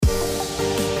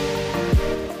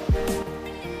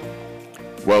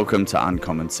Welcome to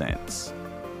Uncommon Sense.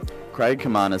 Craig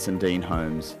Kamanis and Dean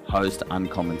Holmes host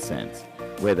Uncommon Sense,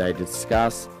 where they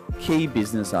discuss key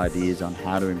business ideas on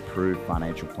how to improve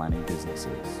financial planning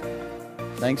businesses.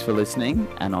 Thanks for listening,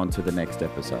 and on to the next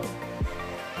episode.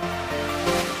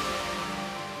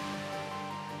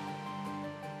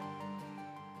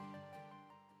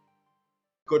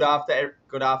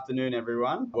 Good afternoon,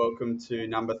 everyone. Welcome to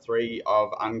number 3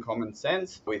 of Uncommon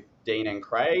Sense with Dean and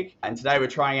Craig. And today we're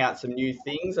trying out some new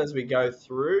things as we go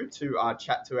through to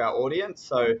chat to our audience.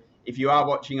 So if you are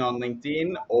watching on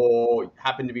LinkedIn or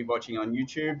happen to be watching on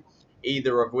YouTube,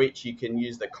 either of which you can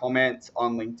use the comments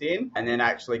on LinkedIn and then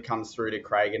actually comes through to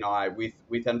Craig and I with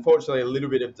unfortunately a little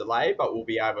bit of delay, but we'll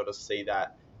be able to see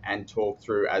that and talk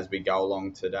through as we go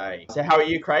along today. So how are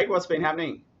you, Craig? What's been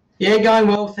happening? Yeah, going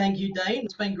well, thank you, Dean.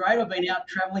 It's been great. I've been out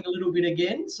travelling a little bit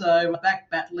again, so back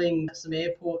battling some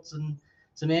airports and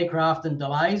some aircraft and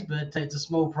delays, but it's a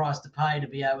small price to pay to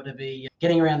be able to be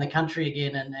getting around the country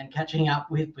again and catching up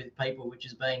with people, which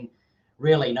has been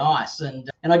really nice.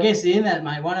 And I guess in that,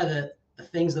 mate, one of the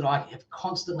things that I have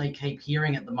constantly keep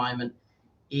hearing at the moment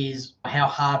is how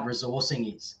hard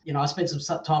resourcing is. You know, I spent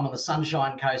some time on the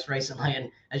Sunshine Coast recently,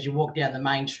 and as you walk down the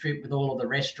main strip with all of the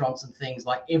restaurants and things,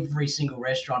 like every single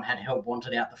restaurant had help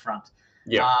wanted out the front.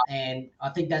 Yeah. And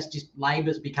I think that's just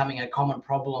labour's becoming a common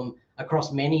problem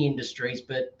across many industries,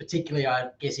 but particularly, I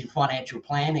guess, in financial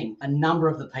planning. A number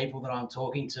of the people that I'm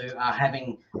talking to are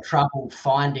having trouble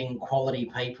finding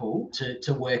quality people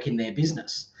to work in their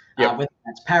business, whether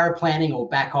that's paraplanning or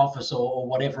back office or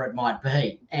whatever it might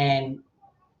be. And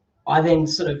I then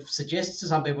sort of suggest to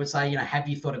some people, say, have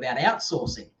you thought about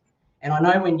outsourcing? And I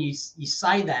know when you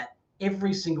say that,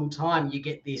 every single time you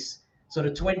get this sort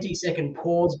of 20-second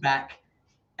pause back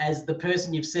as the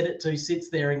person you've said it to sits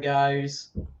there and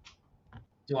goes,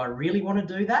 do I really want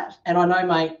to do that? And I know,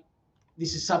 mate,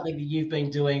 this is something that you've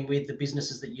been doing with the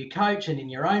businesses that you coach and in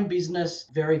your own business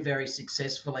very, very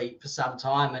successfully for some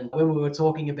time. And when we were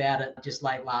talking about it just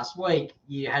late last week,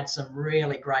 you had some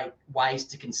really great ways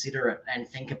to consider it and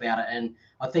think about it. And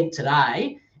I think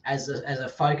today, as a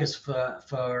focus for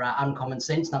Uncommon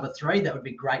Sense number 3, that would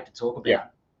be great to talk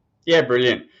about. Yeah,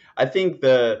 brilliant. I think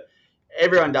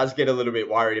everyone does get a little bit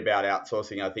worried about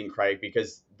outsourcing, I think, Craig,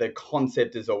 because the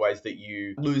concept is always that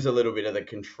you lose a little bit of the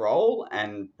control,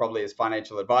 and probably as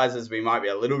financial advisors, we might be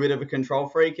a little bit of a control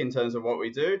freak in terms of what we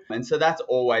do. And so that's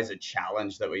always a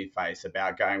challenge that we face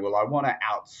about going, well, I want to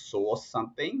outsource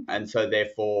something, and so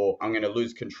therefore I'm going to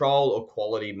lose control or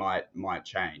quality might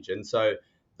change. And so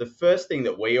the first thing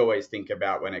that we always think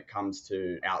about when it comes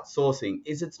to outsourcing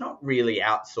is it's not really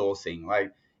outsourcing.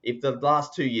 Like, if the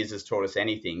last 2 years has taught us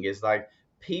anything, is like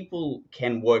people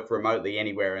can work remotely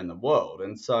anywhere in the world.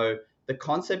 And so the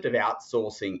concept of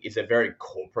outsourcing is a very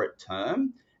corporate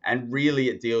term. And really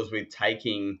it deals with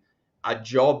taking a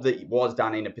job that was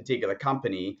done in a particular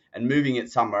company and moving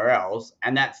it somewhere else.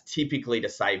 And that's typically to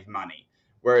save money.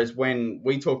 Whereas when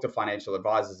we talk to financial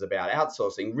advisors about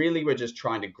outsourcing, really we're just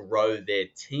trying to grow their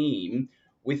team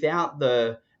without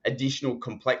the additional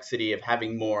complexity of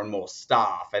having more and more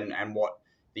staff and what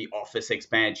the office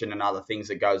expansion and other things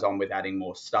that goes on with adding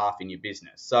more staff in your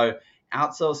business. So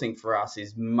outsourcing for us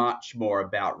is much more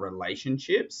about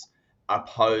relationships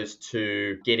opposed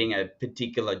to getting a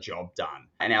particular job done.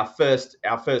 And our first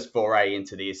foray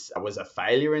into this was a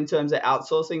failure in terms of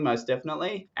outsourcing, most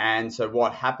definitely. And so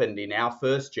what happened in our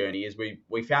first journey is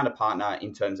we found a partner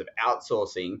in terms of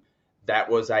outsourcing that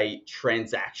was a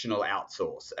transactional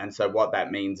outsource. And so what that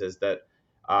means is that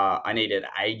I needed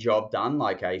a job done,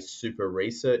 like a super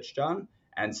research done.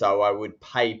 And so I would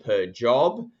pay per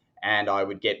job and I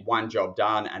would get one job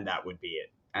done and that would be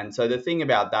it. And so the thing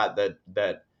about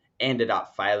that ended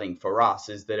up failing for us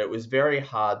is that it was very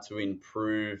hard to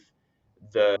improve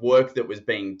the work that was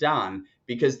being done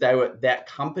because that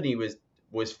company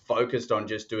was focused on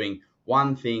just doing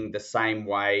one thing the same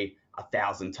way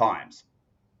 1,000 times.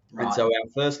 Right. And so our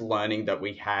first learning that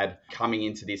we had coming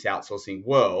into this outsourcing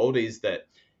world is that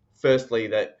firstly,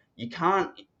 that you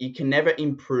can never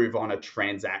improve on a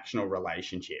transactional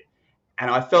relationship.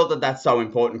 And I felt that that's so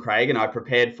important, Craig, and I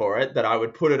prepared for it that I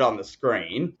would put it on the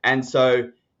screen. And so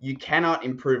you cannot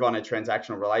improve on a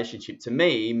transactional relationship, to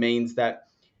me, means that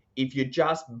if you're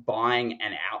just buying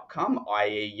an outcome,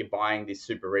 i.e. you're buying this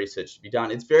super research to be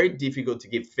done, it's very difficult to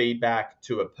give feedback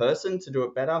to a person to do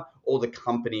it better or the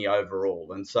company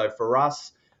overall. And so for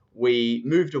us, we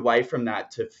moved away from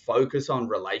that to focus on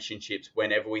relationships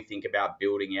whenever we think about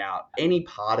building out any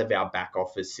part of our back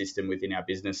office system within our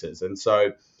businesses. And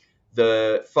so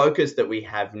the focus that we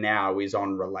have now is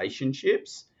on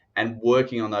relationships and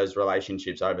working on those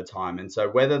relationships over time. And so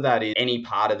whether that is any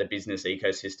part of the business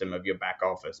ecosystem of your back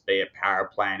office, be it power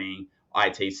planning,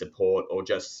 IT support, or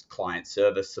just client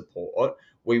service support,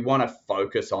 we want to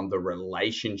focus on the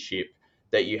relationship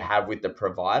that you have with the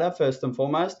provider first and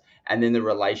foremost, and then the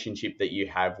relationship that you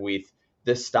have with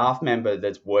the staff member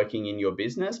that's working in your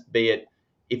business, be it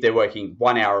if they're working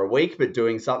 1 hour a week but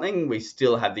doing something, we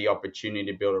still have the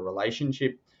opportunity to build a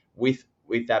relationship with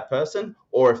that person,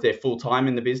 or if they're full-time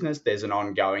in the business, there's an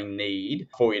ongoing need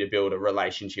for you to build a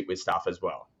relationship with staff as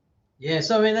well. Yeah,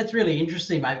 so I mean that's really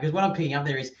interesting, mate, because what I'm picking up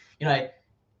there is,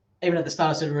 even at the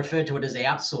start I sort of referred to it as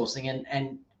outsourcing,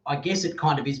 and I guess it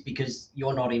kind of is because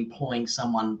you're not employing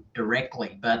someone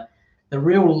directly, but the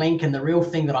real link and the real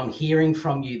thing that I'm hearing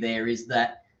from you there is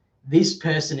that this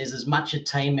person is as much a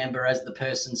team member as the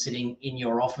person sitting in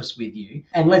your office with you.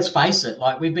 And let's face it,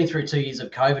 like we've been through 2 years of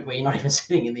COVID where you're not even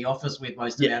sitting in the office with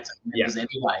most of our team members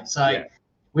anyway. So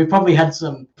we've probably had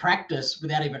some practice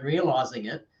without even realizing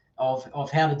it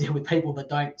of how to deal with people that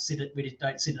don't sit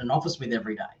in an office with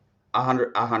every day.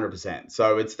 100%.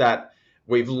 So it's that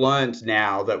we've learned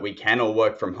now that we can all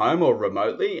work from home or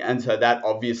remotely. And so that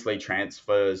obviously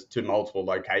transfers to multiple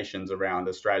locations around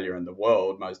Australia and the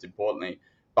world, most importantly.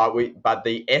 But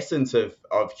the essence of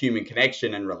human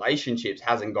connection and relationships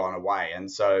hasn't gone away.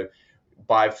 And so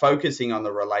by focusing on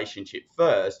the relationship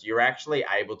first, you're actually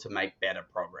able to make better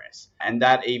progress. And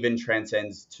that even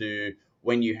transcends to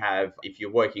when if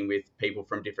you're working with people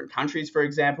from different countries, for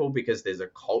example, because there's a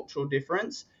cultural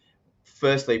difference.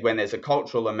 Firstly, when there's a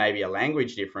cultural and maybe a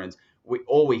language difference,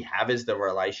 all we have is the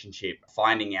relationship.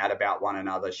 Finding out about one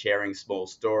another, sharing small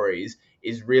stories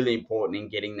is really important in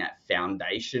getting that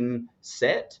foundation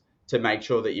set to make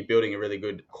sure that you're building a really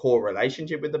good core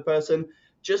relationship with the person,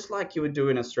 just like you would do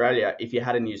in Australia if you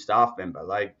had a new staff member.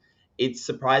 Like, it's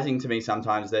surprising to me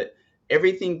sometimes that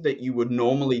everything that you would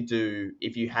normally do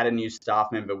if you had a new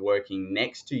staff member working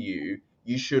next to you,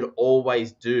 you should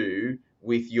always do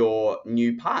with your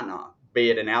new partner, be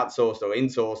it an outsourced or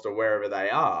insourced or wherever they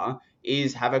are,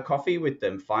 is have a coffee with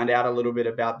them, find out a little bit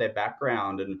about their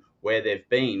background and where they've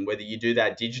been, whether you do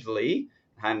that digitally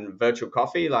and virtual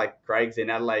coffee, like Craig's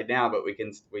in Adelaide now, but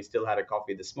we still had a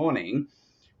coffee this morning.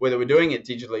 Whether we're doing it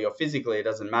digitally or physically, it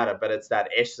doesn't matter, but it's that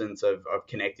essence of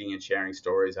connecting and sharing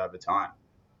stories over time.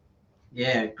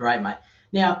 Yeah, great, mate.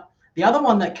 Now, the other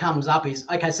one that comes up is,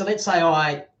 okay, so let's say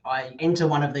I enter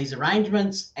one of these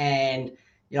arrangements and,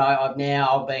 I've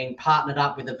now been partnered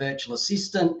up with a virtual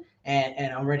assistant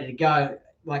and I'm ready to go.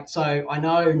 Like, so I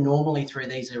know normally through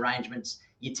these arrangements,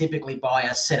 you typically buy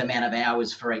a set amount of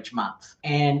hours for each month.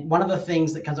 And one of the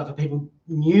things that comes up for people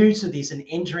new to this and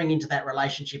entering into that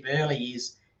relationship early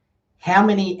is, how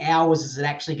many hours is it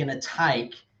actually going to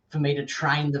take for me to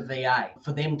train the VA,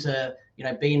 for them to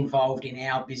be involved in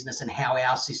our business and how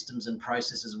our systems and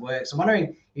processes work? So I'm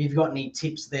wondering if you've got any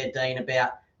tips there, Dean,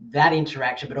 about that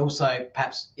interaction, but also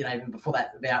perhaps even before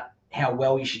that, about how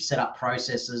well you should set up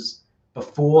processes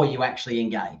before you actually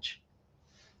engage.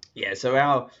 Yeah, so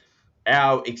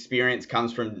our experience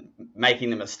comes from making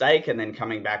the mistake and then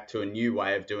coming back to a new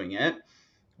way of doing it,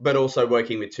 but also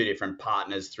working with two different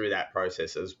partners through that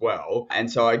process as well.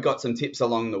 And so I got some tips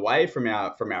along the way from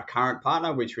our current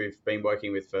partner, which we've been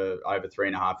working with for over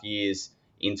 3.5 years,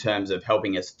 in terms of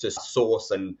helping us to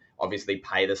source and obviously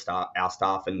pay our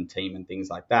staff and team and things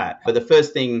like that. But the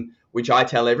first thing, which I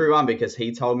tell everyone because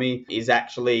he told me, is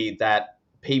actually that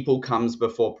people comes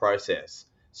before process.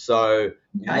 So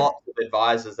lots of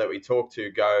advisors that we talk to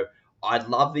go, I'd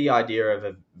love the idea of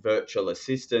a virtual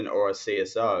assistant or a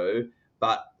CSO,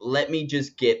 but let me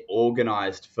just get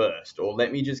organized first, or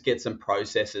let me just get some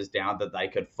processes down that they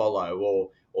could follow,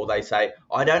 or they say,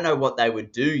 I don't know what they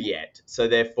would do yet. So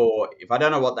therefore, if I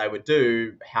don't know what they would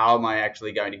do, how am I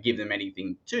actually going to give them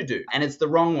anything to do? And it's the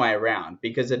wrong way around,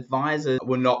 because advisors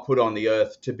were not put on the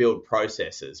earth to build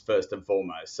processes first and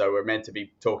foremost. So we're meant to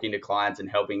be talking to clients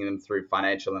and helping them through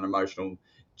financial and emotional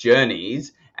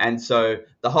journeys. And so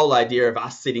the whole idea of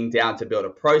us sitting down to build a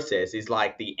process is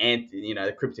like the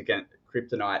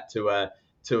kryptonite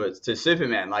to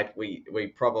Superman. Like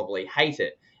we probably hate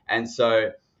it. And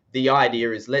so the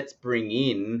idea is, let's bring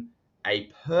in a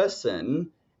person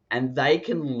and they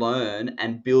can learn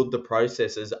and build the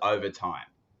processes over time.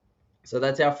 So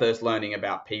that's our first learning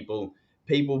about people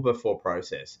before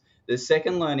process. The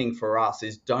second learning for us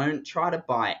is, don't try to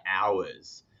buy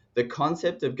hours. The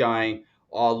concept of going,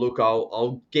 oh, look,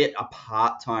 I'll get a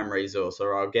part-time resource,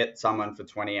 or I'll get someone for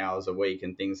 20 hours a week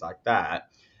and things like that.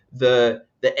 The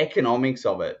economics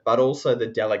of it, but also the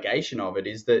delegation of it,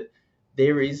 is that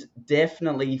there is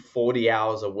definitely 40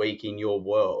 hours a week in your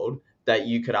world that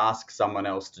you could ask someone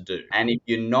else to do. And if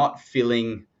you're not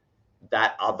filling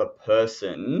that other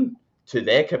person to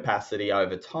their capacity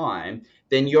over time,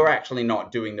 then you're actually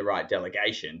not doing the right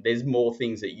delegation. There's more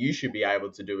things that you should be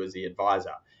able to do as the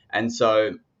advisor. And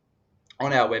so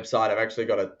on our website, I've actually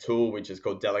got a tool which is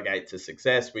called Delegate to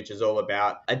Success, which is all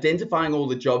about identifying all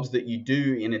the jobs that you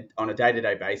do on a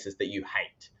day-to-day basis that you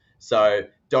hate. So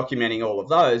documenting all of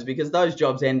those, because those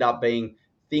jobs end up being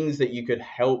things that you get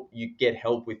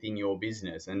help within your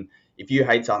business. And if you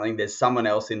hate something, there's someone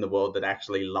else in the world that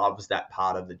actually loves that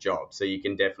part of the job. So you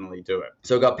can definitely do it.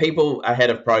 So we've got people ahead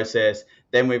of process.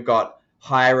 Then we've got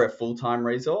hire a full-time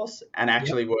resource, and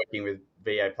actually working with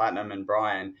VA Platinum and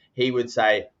Brian, he would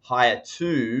say hire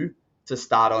two to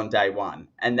start on day one.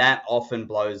 And that often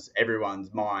blows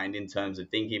everyone's mind in terms of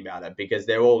thinking about it, because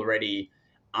they're already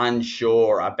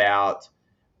unsure about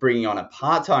bringing on a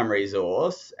part-time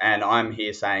resource. And I'm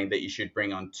here saying that you should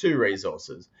bring on two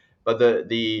resources. But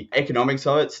the economics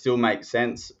of it still makes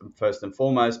sense, first and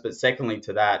foremost. But secondly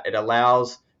to that, it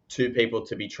allows two people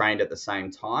to be trained at the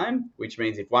same time, which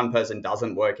means if one person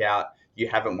doesn't work out, you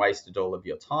haven't wasted all of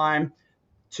your time.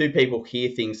 Two people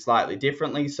hear things slightly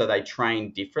differently, so they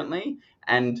train differently.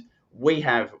 And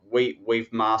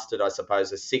we've mastered, I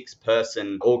suppose, a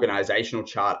 6-person organizational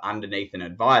chart underneath an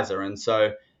advisor. And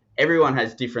so everyone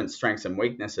has different strengths and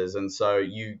weaknesses. And so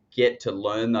you get to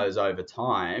learn those over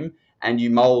time, and you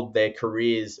mold their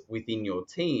careers within your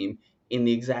team in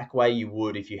the exact way you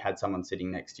would if you had someone sitting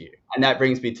next to you. And that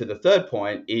brings me to the third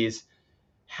point, is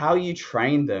how you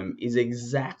train them is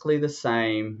exactly the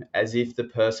same as if the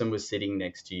person was sitting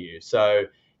next to you. So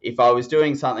if I was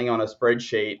doing something on a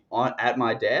spreadsheet at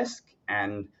my desk,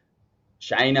 and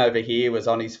Shane over here was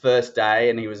on his first day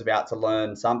and he was about to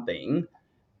learn something,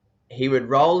 he would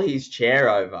roll his chair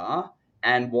over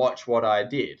and watch what I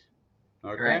did.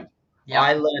 Okay. Yep.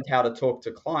 I learned how to talk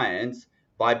to clients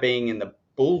by being in the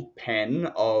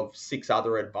bullpen of 6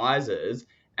 other advisors.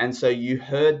 And so you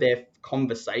heard their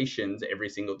conversations every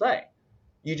single day.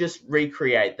 You just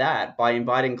recreate that by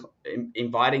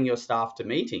inviting your staff to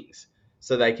meetings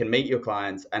so they can meet your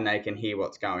clients and they can hear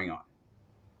what's going on.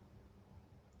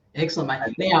 Excellent,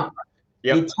 mate. Now,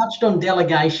 Yep. you touched on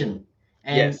delegation,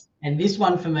 and Yes. and this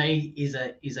one for me is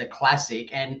a classic.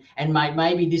 And mate,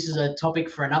 maybe this is a topic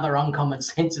for another Uncommon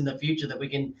Sense in the future that we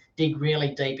can dig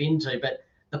really deep into. But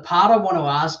the part I want to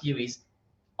ask you is,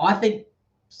 I think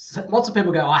lots of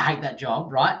people go, I hate that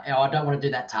job, right? Or I don't want to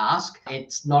do that task.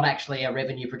 It's not actually a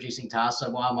revenue producing task, so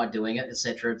why am I doing it,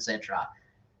 etc., etc.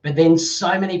 But then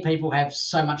so many people have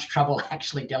so much trouble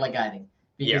actually delegating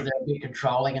because they're a bit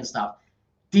controlling and stuff.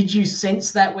 Did you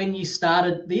sense that when you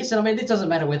started this? And I mean, it doesn't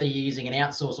matter whether you're using an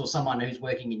outsource or someone who's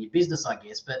working in your business, I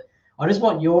guess, but I just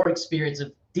want your experience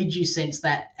of, did you sense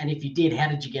that? And if you did, how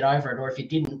did you get over it? Or if you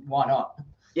didn't, why not?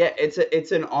 Yeah,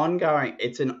 it's an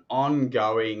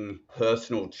ongoing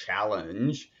personal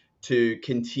challenge to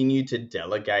continue to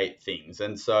delegate things.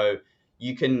 And so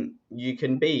you can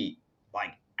be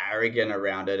like arrogant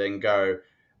around it and go,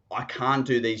 I can't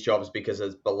do these jobs because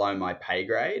it's below my pay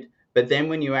grade. But then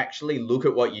when you actually look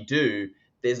at what you do,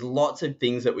 there's lots of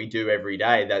things that we do every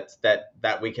day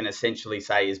that we can essentially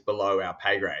say is below our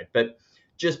pay grade. But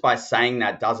just by saying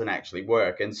that doesn't actually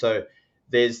work. And so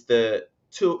there's the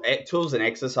tools and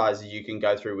exercises you can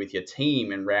go through with your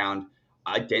team around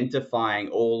identifying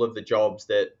all of the jobs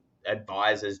that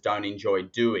advisors don't enjoy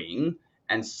doing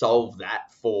and solve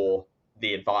that for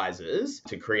the advisors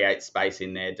to create space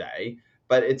in their day.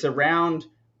 But it's around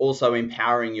also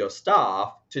empowering your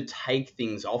staff to take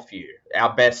things off you.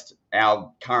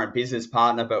 Our current business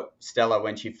partner, but Stella,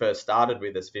 when she first started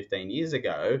with us 15 years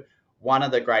ago, one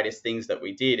of the greatest things that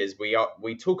we did is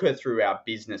we took her through our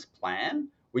business plan,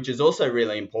 which is also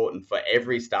really important for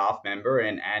every staff member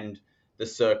and the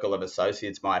circle of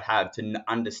associates might have, to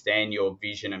understand your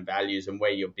vision and values and where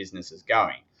your business is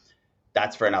going.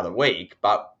 That's for another week.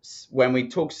 But when we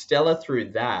took Stella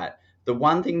through that, the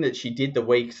one thing that she did the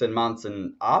weeks and months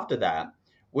and after that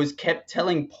was kept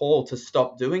telling Paul to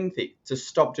stop doing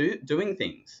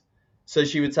things. So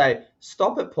she would say,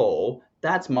 "Stop it, Paul.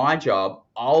 That's my job.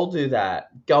 I'll do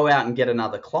that. Go out and get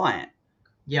another client."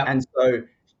 Yeah. And so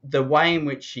the way in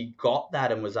which she got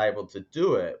that and was able to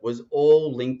do it was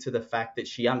all linked to the fact that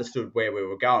she understood where we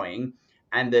were going,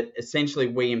 and that essentially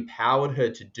we empowered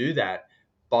her to do that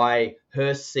by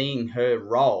her seeing her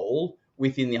role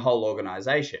within the whole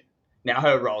organization. Now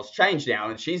her role's changed now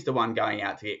and she's the one going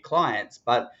out to get clients,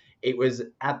 but it was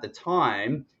at the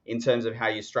time, in terms of how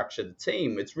you structure the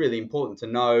team, it's really important to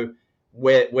know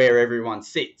where everyone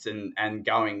sits and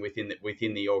going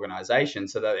within the organization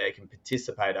so that they can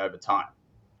participate over time.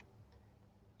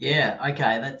 Yeah,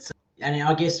 okay. And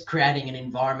I guess creating an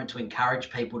environment to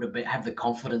encourage people to have the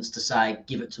confidence to say,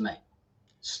 give it to me.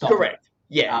 stop it. Correct.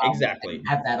 Yeah, And exactly.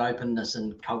 have that openness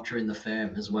and culture in the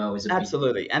firm as well is a big.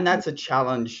 Absolutely. And that's a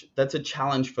challenge. That's a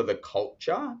challenge for the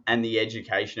culture and the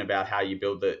education about how you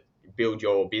build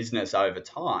your business over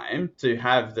time, to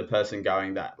have the person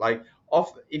going that. Like,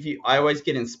 off if you I always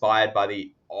get inspired by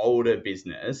the older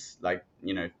business, like,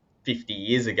 50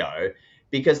 years ago,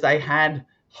 because they had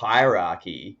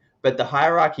hierarchy, but the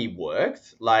hierarchy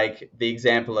worked. Like the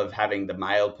example of having the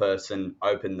mail person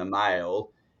open the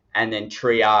mail and then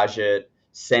triage it,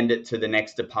 send it to the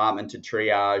next department to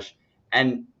triage,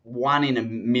 and one in a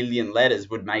million letters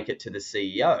would make it to the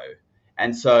CEO.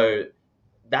 And so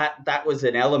that was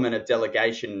an element of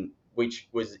delegation which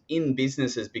was in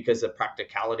businesses because of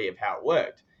practicality of how it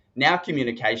worked. Now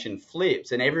communication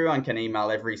flips and everyone can email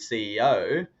every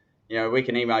CEO. We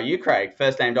can email you, Craig,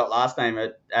 first name dot last name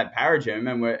at Paragym,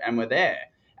 and we're there.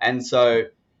 And so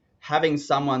having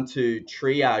someone to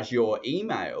triage your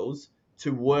emails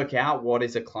to work out what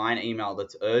is a client email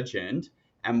that's urgent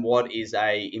and what is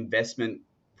a investment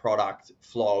product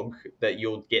flog that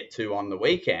you'll get to on the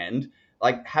weekend,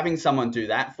 like having someone do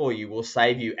that for you will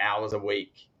save you hours a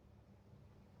week,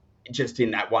 just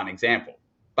in that one example.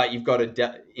 But you've got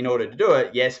to, in order to do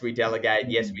it, yes, we delegate,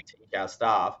 yes, we teach our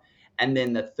staff. And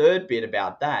then the third bit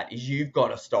about that is you've got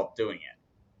to stop doing it.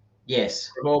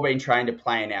 Yes. We've all been trained to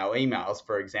plan our emails,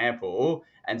 for example.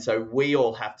 And so we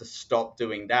all have to stop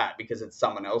doing that because it's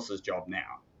someone else's job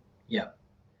now. Yeah.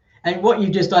 And what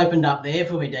you've just opened up there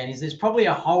for me, Dan, is there's probably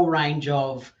a whole range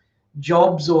of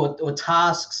jobs or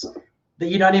tasks that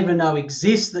you don't even know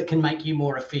exist that can make you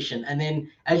more efficient. And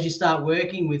then as you start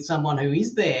working with someone who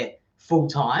is there full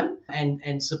time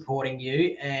and supporting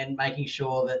you and making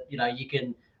sure that, you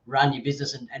can run your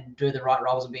business and do the right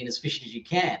roles and being as efficient as you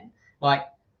can. Like,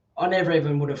 I never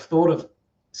even would have thought of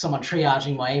someone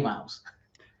triaging my emails.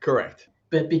 Correct.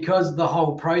 But because the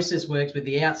whole process works with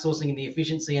the outsourcing and the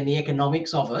efficiency and the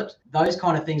economics of it, those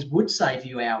kind of things would save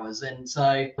you hours. And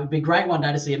so it would be great one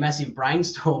day to see a massive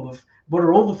brainstorm of what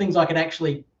are all the things I could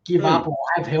actually give up or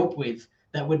have help with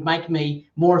that would make me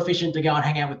more efficient to go and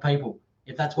hang out with people.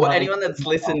 If that's what anyone that's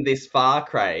listened this far,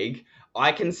 Craig,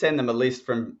 I can send them a list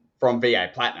from VA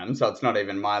Platinum, so it's not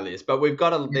even my list. But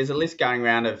there's a list going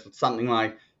around of something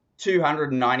like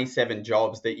 297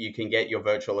 jobs that you can get your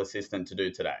virtual assistant to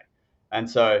do today. And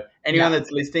so anyone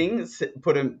that's listening,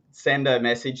 send a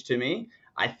message to me.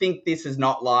 I think this is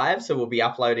not live, so we'll be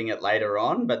uploading it later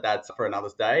on, but that's for another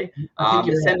day.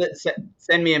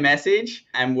 Send me a message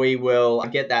and we will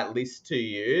get that list to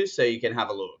you so you can have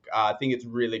a look. I think it's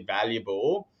really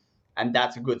valuable. And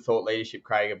that's a good thought leadership,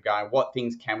 Craig, of going, what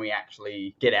things can we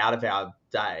actually get out of our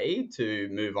day to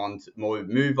move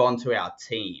on to our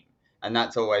team? And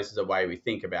that's always the way we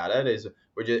think about it, is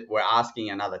we're asking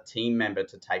another team member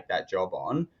to take that job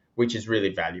on, which is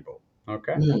really valuable.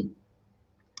 Okay.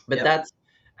 But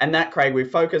that, Craig, we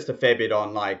focused a fair bit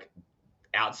on like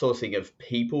outsourcing of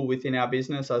people within our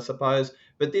business, I suppose.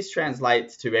 But this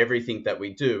translates to everything that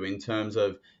we do in terms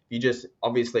of,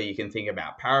 obviously you can think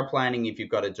about paraplanning if you've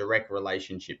got a direct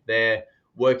relationship there.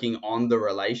 Working on the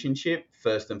relationship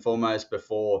first and foremost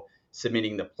before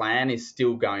submitting the plan is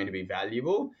still going to be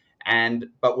valuable.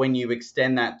 But when you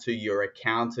extend that to your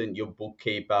accountant, your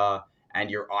bookkeeper, and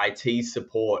your IT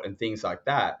support and things like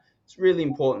that, it's really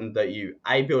important that you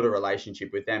build a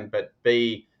relationship with them, but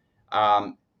B,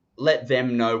 let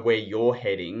them know where you're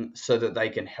heading so that they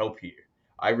can help you.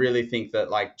 I really think that,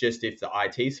 like, just if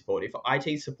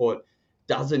IT support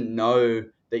doesn't know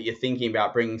that you're thinking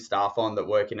about bringing staff on that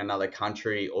work in another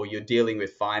country, or you're dealing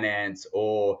with finance,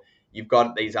 or you've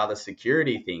got these other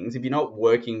security things, if you're not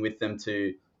working with them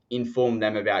to inform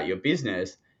them about your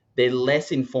business, they're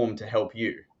less informed to help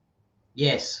you.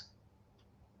 Yes.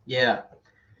 Yeah.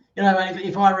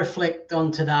 If I reflect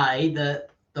on today,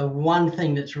 the one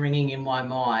thing that's ringing in my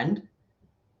mind,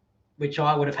 which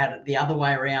I would have had it the other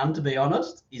way around, to be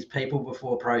honest, is people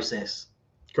before process.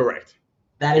 Correct.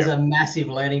 That is a massive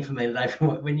learning for me today.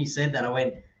 When you said that, I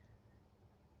went,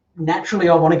 naturally,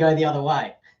 I want to go the other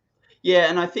way. Yeah,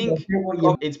 and I think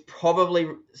it's probably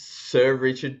Sir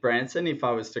Richard Branson, if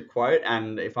I was to quote,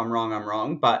 and if I'm wrong, I'm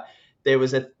wrong. But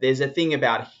there's a thing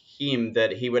about him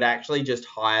that he would actually just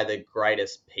hire the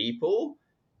greatest people,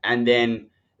 and then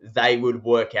they would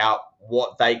work out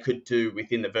what they could do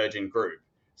within the Virgin Group.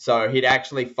 So he'd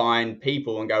actually find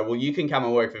people and go, well, you can come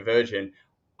and work for Virgin.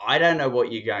 I don't know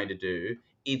what you're going to do.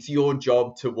 It's your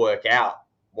job to work out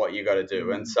what you got to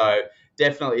do. And so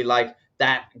definitely, like,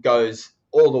 that goes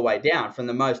all the way down from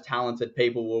the most talented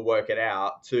people will work it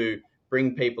out to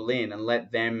bring people in and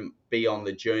let them be on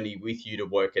the journey with you to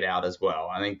work it out as well.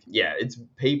 I think, it's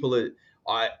people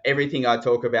everything I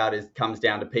talk about comes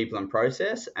down to people and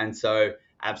process. And so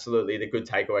absolutely the good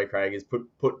takeaway, Craig, is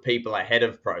put people ahead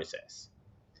of process.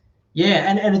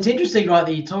 Yeah, and it's interesting, right,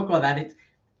 that you talk like that.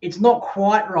 It's not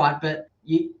quite right, but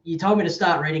you told me to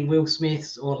start reading Will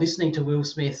Smith's or listening to Will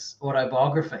Smith's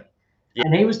autobiography. Yeah.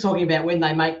 And he was talking about when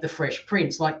they make the Fresh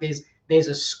Prince, like there's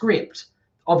a script,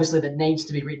 obviously, that needs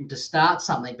to be written to start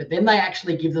something, but then they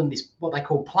actually give them this, what they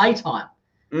call playtime.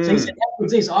 So he said, that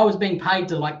was this. I was being paid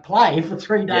to like play for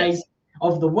 3 days Yes.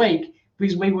 of the week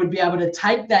because we would be able to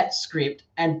take that script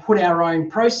and put our own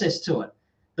process to it,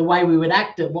 the way we would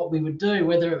act it, what we would do,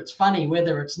 whether it's funny,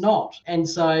 whether it's not. And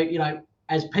so, you know,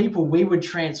 as people, we would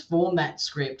transform that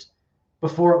script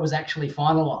before it was actually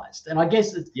finalized. And I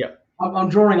guess it's, I'm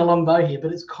drawing a long bow here,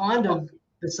 but it's kind of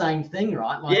the same thing,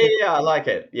 right? Like yeah, I like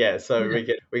it. Yeah, so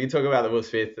we can talk about the Will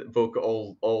Smith book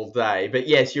all day, but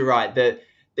yes, you're right.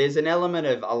 There's an element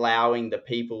of allowing the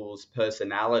people's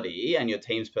personality and your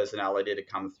team's personality to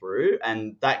come through,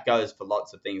 and that goes for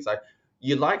lots of things. Like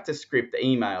you like to script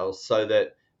emails so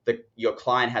that your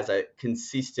client has a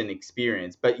consistent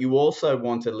experience, but you also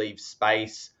want to leave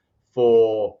space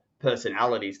for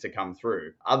personalities to come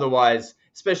through. Otherwise,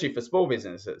 especially for small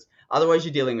businesses, otherwise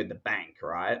you're dealing with the bank,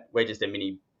 right? You're just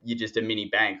a mini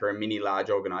bank or a mini large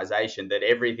organization that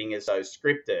everything is so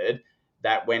scripted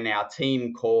that when our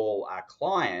team call our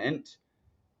client,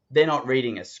 they're not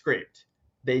reading a script.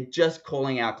 They're just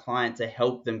calling our client to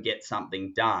help them get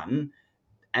something done.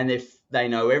 And if they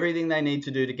know everything they need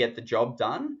to do to get the job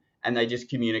done, and they just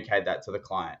communicate that to the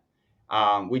client,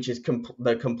 which is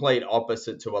the complete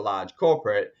opposite to a large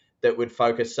corporate that would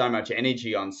focus so much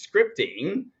energy on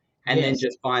scripting and then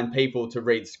just find people to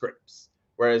read scripts.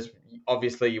 Whereas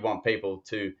obviously you want people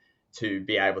to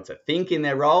be able to think in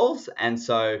their roles. And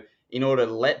so in order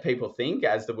to let people think,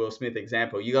 as the Will Smith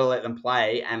example, you got to let them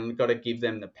play and got to give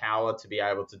them the power to be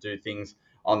able to do things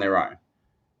on their own,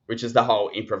 which is the whole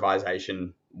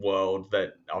improvisation world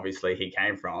that obviously he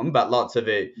came from. But lots of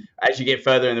it, as you get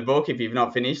further in the book, if you've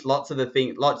not finished, lots of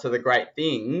the great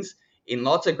things in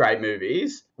lots of great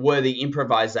movies were the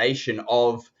improvisation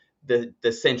of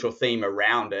the central theme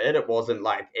around it. It wasn't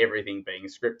like everything being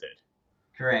scripted.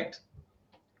 Correct.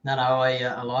 No,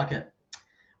 I like it.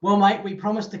 Well, mate, we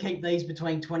promised to keep these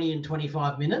between 20 and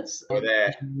 25 minutes. We're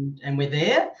there. And we're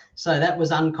there. So that was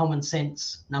Uncommon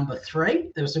Sense number 3.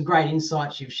 There were some great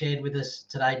insights you've shared with us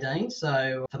today, Dean.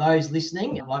 So for those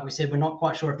listening, like we said, we're not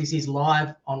quite sure if this is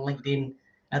live on LinkedIn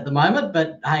at the moment,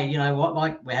 but hey, you know what,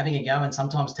 like we're having a go and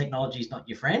sometimes technology is not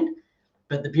your friend.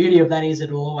 But the beauty of that is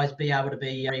it'll always be able to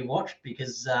be rewatched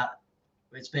because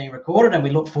it's being recorded, and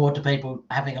we look forward to people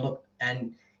having a look.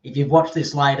 And if you've watched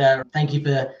this later, thank you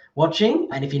for watching.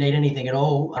 And if you need anything at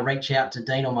all, reach out to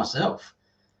Dean or myself.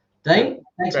 Dean,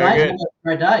 thanks, mate. Have a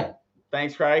great day.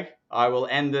 Thanks, Craig. I will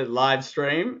end the live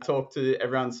stream. Talk to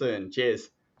everyone soon. Cheers.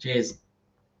 Cheers.